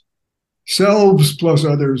Selves, selves plus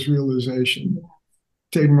others realization,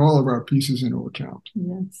 taking all of our pieces into account.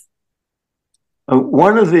 Yes.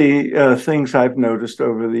 One of the things I've noticed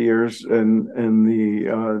over the years in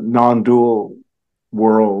the non-dual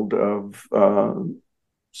world of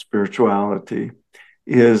spirituality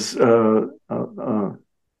is in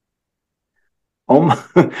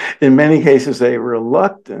many cases a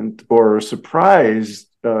reluctant or a surprised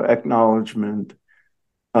acknowledgement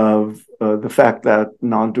of the fact that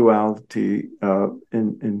non-duality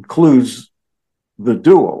includes the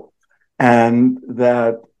dual, and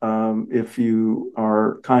that if you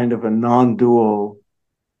are kind of a non-dual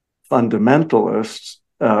fundamentalist,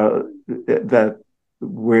 that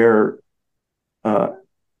where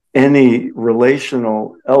any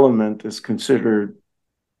relational element is considered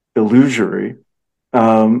illusory,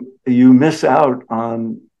 you miss out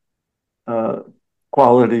on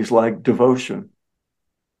qualities like devotion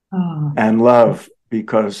and love,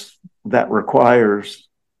 because that requires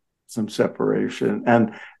some separation.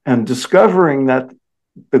 And discovering that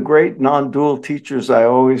the great non-dual teachers I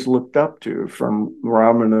always looked up to, from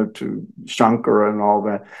Ramana to Shankara and all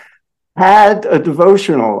that, had a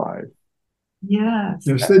devotional life. Yes.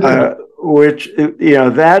 Yes, they did. Which,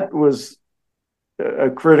 that was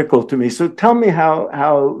critical to me. So tell me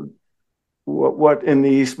how what in the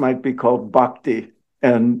East might be called bhakti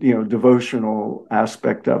and, devotional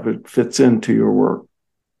aspect of it fits into your work.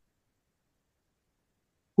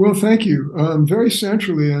 Well, thank you. Very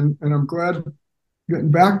centrally, and I'm glad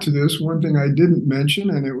getting back to this. One thing I didn't mention,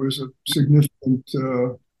 and it was a significant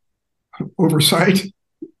oversight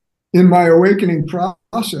in my awakening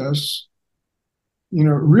process,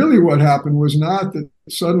 really what happened was not that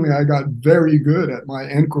suddenly I got very good at my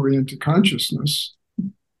inquiry into consciousness.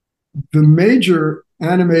 The major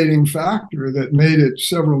animating factor that made it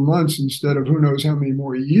several months instead of who knows how many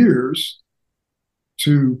more years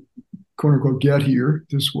to, quote unquote, get here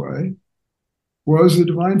this way was the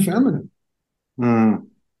divine feminine.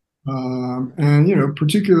 And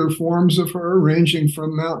particular forms of her, ranging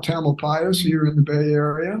from Mount Tamalpais here in the Bay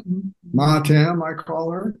Area, Matam, I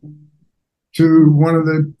call her, to one of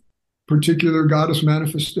the particular goddess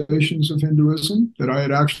manifestations of Hinduism that I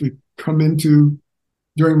had actually come into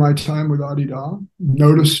during my time with Adida,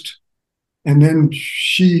 noticed, and then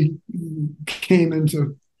she came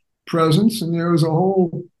into presence, and there was a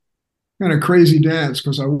whole kind of crazy dance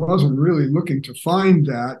because I wasn't really looking to find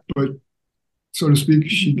that, but so to speak,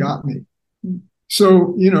 she got me.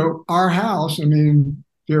 So, our house,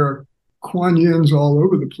 there are Kuan Yins all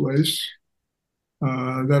over the place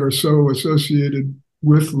that are so associated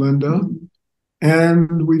with Linda.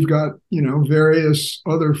 And we've got, various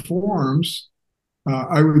other forms.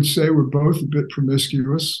 I would say we're both a bit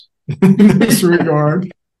promiscuous in this regard.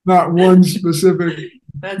 Not one specific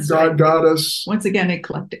goddess. Once again,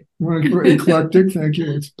 eclectic. Eclectic, thank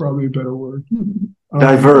you. It's probably a better word.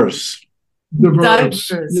 Diverse.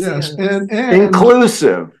 Yes. And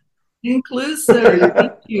inclusive. Thank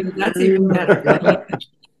you. That's even better.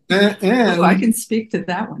 And I can speak to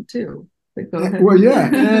that one too. But go ahead. Well, yeah,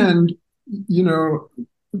 and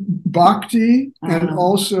bhakti, and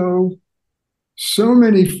also so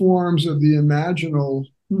many forms of the imaginal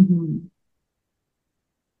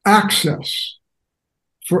access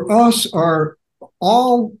for us are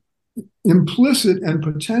all implicit and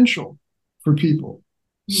potential for people.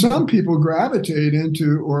 Some people gravitate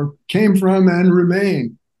into or came from and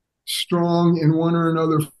remain strong in one or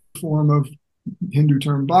another form of Hindu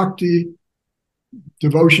term bhakti,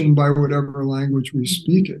 devotion by whatever language we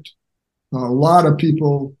speak it. A lot of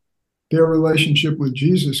people, their relationship with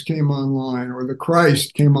Jesus came online, or the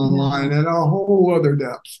Christ came online at a whole other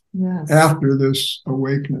depth after this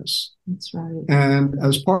awakeness. That's right. And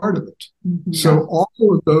as part of it. So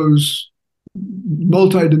all of those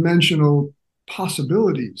multidimensional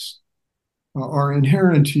possibilities are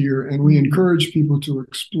inherent here, and we encourage people to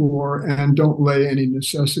explore and don't lay any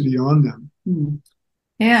necessity on them.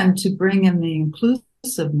 And to bring in the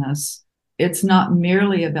inclusiveness, it's not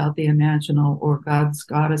merely about the imaginal or gods,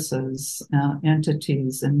 goddesses,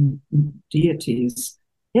 entities, and deities.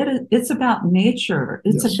 It's about nature.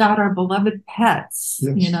 It's about our beloved pets.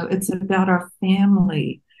 It's about our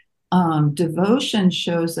family. Devotion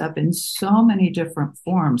shows up in so many different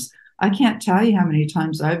forms. I can't tell you how many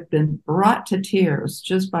times I've been brought to tears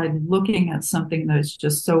just by looking at something that is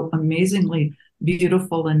just so amazingly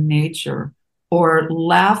beautiful in nature, or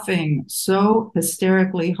laughing so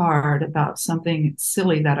hysterically hard about something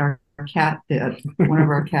silly that our cat did, one of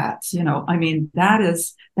our cats.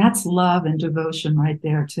 That's love and devotion right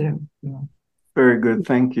there too. Very good.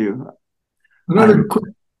 Thank you. Another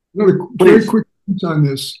very quick piece on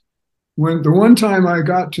this. When the one time I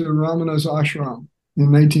got to Ramana's ashram in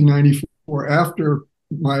 1994, after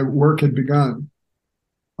my work had begun,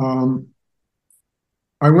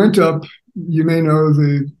 I went up. You may know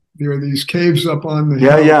there are these caves up on the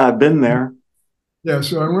hill. Yeah, I've been there. Yeah,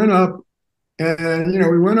 so I went up, and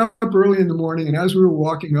we went up early in the morning, and as we were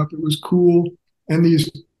walking up, it was cool, and these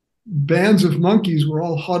bands of monkeys were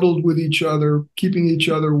all huddled with each other, keeping each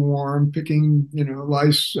other warm, picking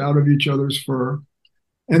lice out of each other's fur.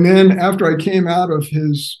 And then after I came out of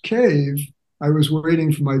his cave, I was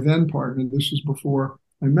waiting for my then partner. This was before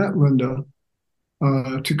I met Linda,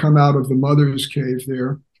 to come out of the mother's cave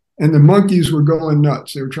there. And the monkeys were going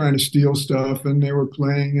nuts. They were trying to steal stuff, and they were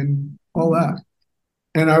playing and all that.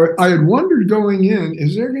 And I had wondered going in,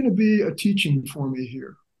 is there going to be a teaching for me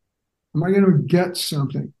here? Am I going to get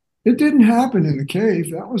something? It didn't happen in the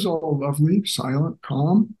cave. That was all lovely, silent,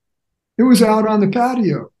 calm. It was out on the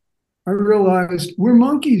patio. I realized we're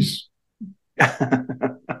monkeys.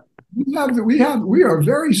 We are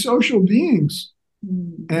very social beings.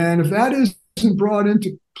 And if that isn't brought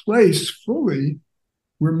into place fully,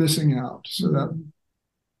 we're missing out. So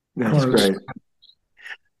that's great.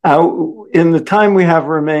 In the time we have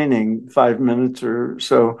remaining, 5 minutes or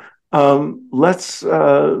so, let's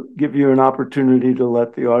give you an opportunity to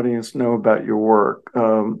let the audience know about your work.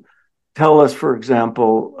 Tell us, for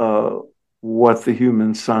example, what the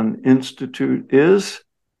Human Son Institute is,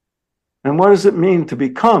 and what does it mean to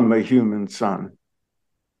become a human son?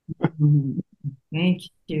 Thank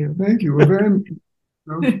you. Thank you. Very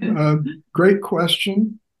great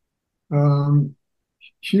question.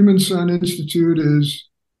 Human Son Institute is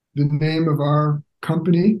the name of our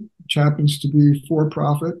company, which happens to be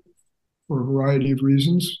for-profit for a variety of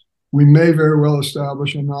reasons. We may very well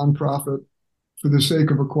establish a nonprofit for the sake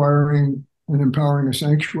of acquiring and empowering a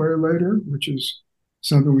sanctuary later, which is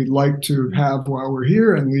something we'd like to have while we're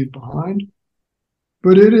here and leave behind.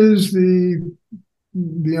 But it is the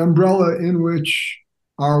umbrella in which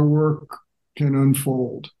our work can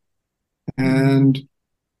unfold. And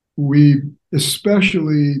we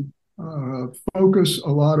especially focus a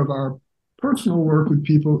lot of our personal work with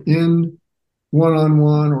people in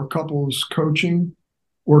one-on-one or couples coaching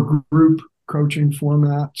or group coaching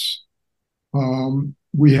formats.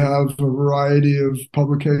 We have a variety of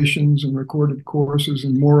publications and recorded courses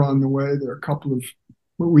and more on the way. There are a couple of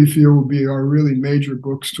what we feel will be our really major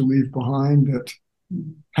books to leave behind that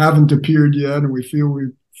haven't appeared yet, and we feel we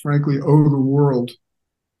frankly owe the world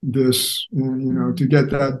this, to get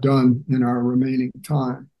that done in our remaining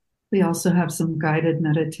time. We also have some guided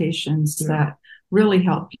meditations that really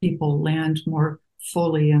help people land more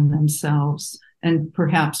fully in themselves and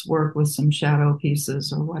perhaps work with some shadow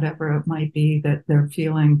pieces or whatever it might be that they're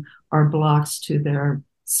feeling are blocks to their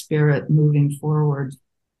spirit moving forward.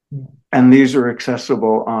 And these are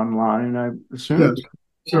accessible online, I assume? Yes.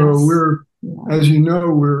 So we're, as you know,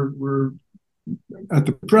 we're at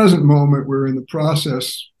the present moment, we're in the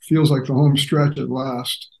process, feels like the home stretch at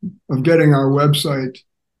last, of getting our website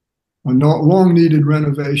a long needed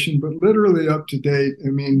renovation, but literally up to date. I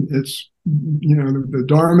mean, it's, the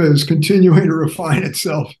Dharma is continuing to refine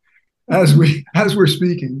itself as we're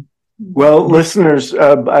speaking. Well, listeners,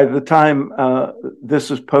 by the time this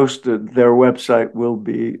is posted, their website will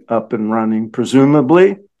be up and running,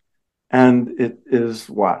 presumably. And it is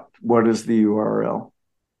what? What is the URL?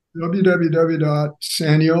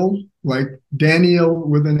 www.Saniel, like Daniel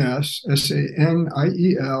with an S, Saniel,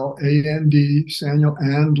 Saniel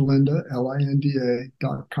and Linda,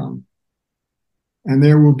 Linda.com. And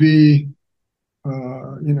there will be,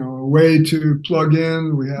 a way to plug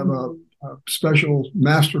in. We have a special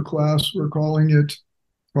masterclass, we're calling it,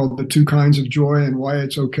 called The Two Kinds of Joy and Why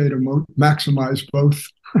It's Okay to Maximize Both.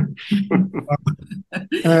 And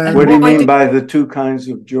what do you mean by the two kinds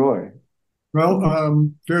of joy?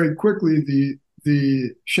 Well, very quickly,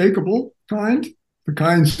 the shakeable kind, the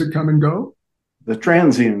kinds that come and go. The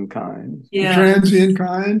transient kind. Yes. The transient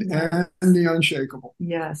kind and the unshakable.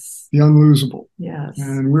 Yes. The unlosable. Yes.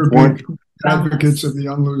 And we're big advocates of the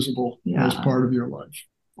unlosable as part of your life.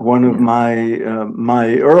 One of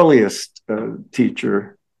my earliest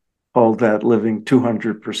teacher called that living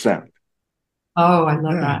 200%. Oh, I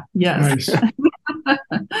love that. Yes. Nice.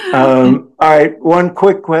 All right. One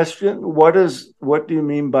quick question. What do you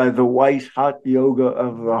mean by the white hot yoga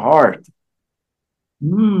of the heart?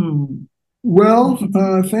 Well,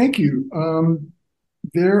 thank you.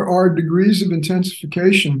 There are degrees of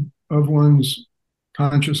intensification of one's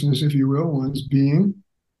consciousness, if you will, one's being,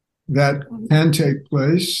 that can take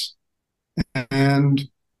place. And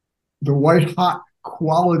the white hot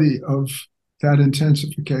quality of that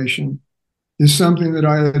intensification is something that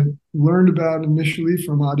I had learned about initially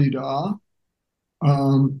from Adida.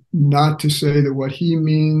 Not to say that what he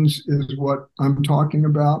means is what I'm talking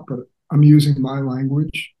about, but I'm using my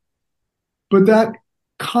language. But that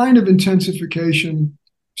kind of intensification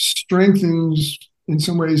strengthens, in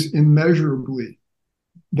some ways, immeasurably,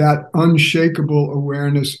 that unshakable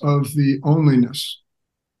awareness of the onlyness,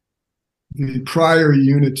 the prior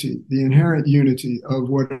unity, the inherent unity of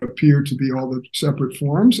what appear to be all the separate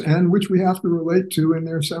forms, and which we have to relate to in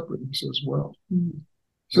their separateness as well.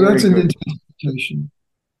 So very that's an intensification.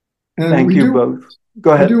 And thank you both.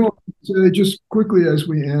 Go ahead. I do want to say just quickly as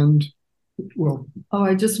we end,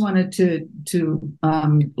 I just wanted to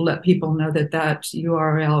let people know that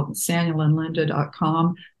URL,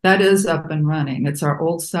 sanielandlinda.com, that is up and running. It's our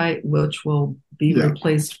old site, which will be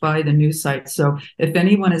replaced by the new site. So if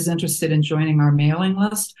anyone is interested in joining our mailing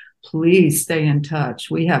list, please stay in touch.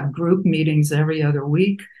 We have group meetings every other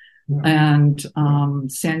week. And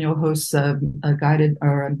Saniel hosts a guided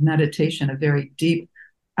or a meditation, a very deep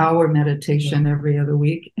hour meditation every other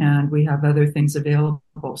week. And we have other things available.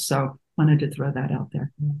 So wanted to throw that out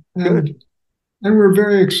there. And we're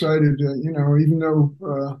very excited, even though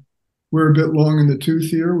we're a bit long in the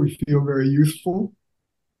tooth here, we feel very youthful.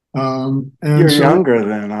 And you're younger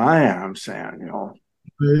than I am, Saniel.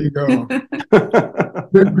 There you go.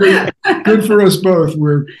 good for us both.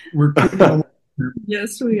 We're cooking along here.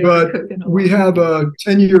 Yes, we are. But we have a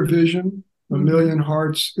 10-year vision, a million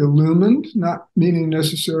hearts illumined, not meaning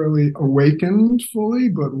necessarily awakened fully,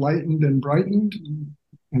 but lightened and brightened.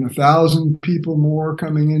 And 1,000 people more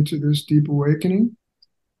coming into this deep awakening,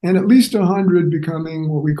 and at least 100 becoming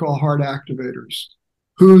what we call heart activators,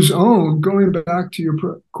 whose own, going back to your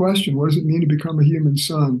question, what does it mean to become a human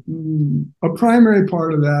son? A primary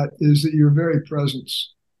part of that is that your very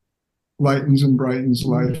presence lightens and brightens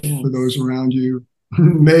life for those around you,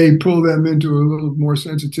 may pull them into a little more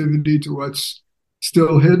sensitivity to what's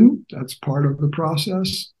still hidden. That's part of the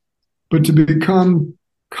process. But to become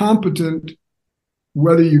competent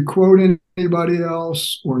whether you quote anybody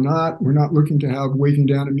else or not. We're not looking to have Waking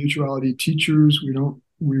Down and Mutuality teachers.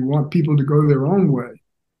 We want people to go their own way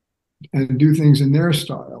and do things in their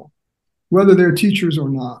style, whether they're teachers or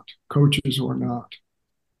not, coaches or not,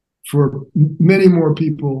 for many more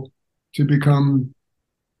people to become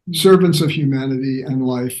servants of humanity and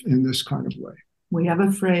life in this kind of way. We have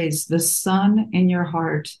a phrase, the sun in your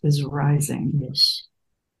heart is rising. Yes.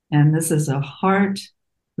 And this is a heart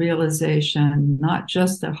realization, not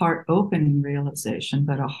just a heart opening realization,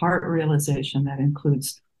 but a heart realization that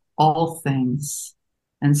includes all things.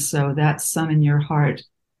 And so that sun in your heart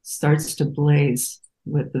starts to blaze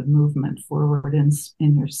with the movement forward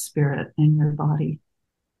in your spirit, in your body.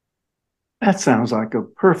 That sounds like a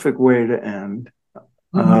perfect way to end.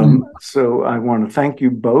 So I want to thank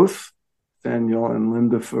you both, Saniel and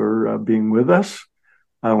Linda, for being with us.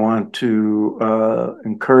 I want to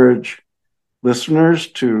encourage listeners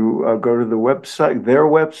to go to their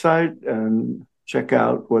website, and check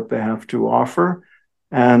out what they have to offer.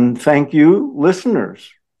 And thank you,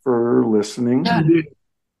 listeners, for listening. Yeah.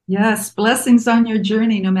 Yes, blessings on your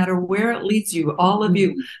journey, no matter where it leads you. All of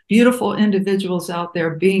you beautiful individuals out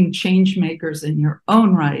there being change makers in your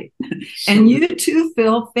own right. And you too,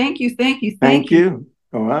 Phil. Thank you. Thank you.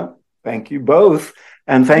 Well, thank you both.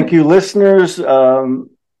 And thank you, listeners.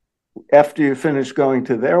 After you finish going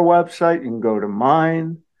to their website, you can go to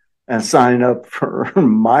mine and sign up for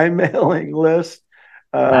my mailing list.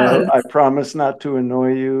 I promise not to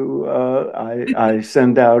annoy you. I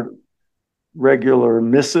send out regular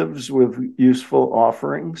missives with useful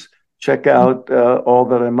offerings. Check out all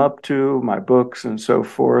that I'm up to, my books and so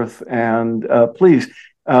forth. And please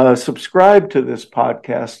subscribe to this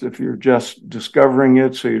podcast if you're just discovering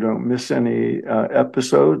it, so you don't miss any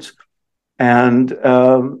episodes. And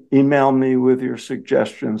email me with your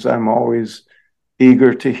suggestions. I'm always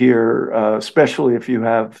eager to hear, especially if you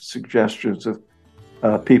have suggestions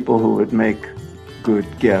of people who would make good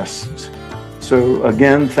guests. So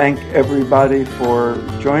again, thank everybody for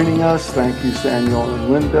joining us. Thank you, Saniel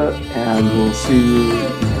and Linda, and we'll see you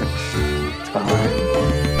next time.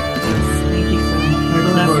 Thank you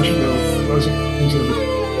very much, Phil. Blessings, everybody.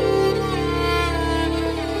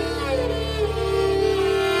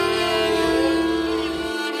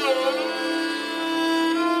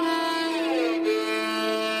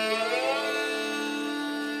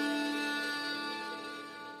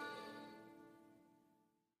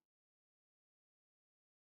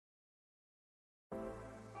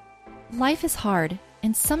 Life is hard,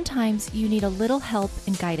 and sometimes you need a little help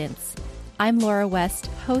and guidance. I'm Laura West,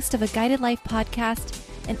 host of a Guided Life podcast,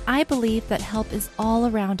 and I believe that help is all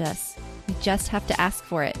around us. We just have to ask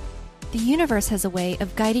for it. The universe has a way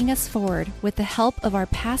of guiding us forward with the help of our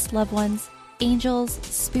past loved ones, angels,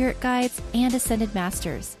 spirit guides, and ascended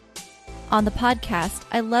masters. On the podcast,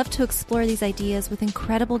 I love to explore these ideas with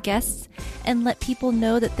incredible guests and let people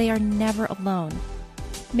know that they are never alone.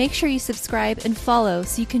 Make sure you subscribe and follow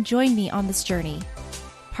so you can join me on this journey.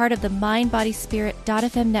 Part of the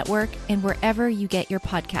MindBodySpirit.fm network and wherever you get your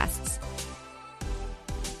podcasts.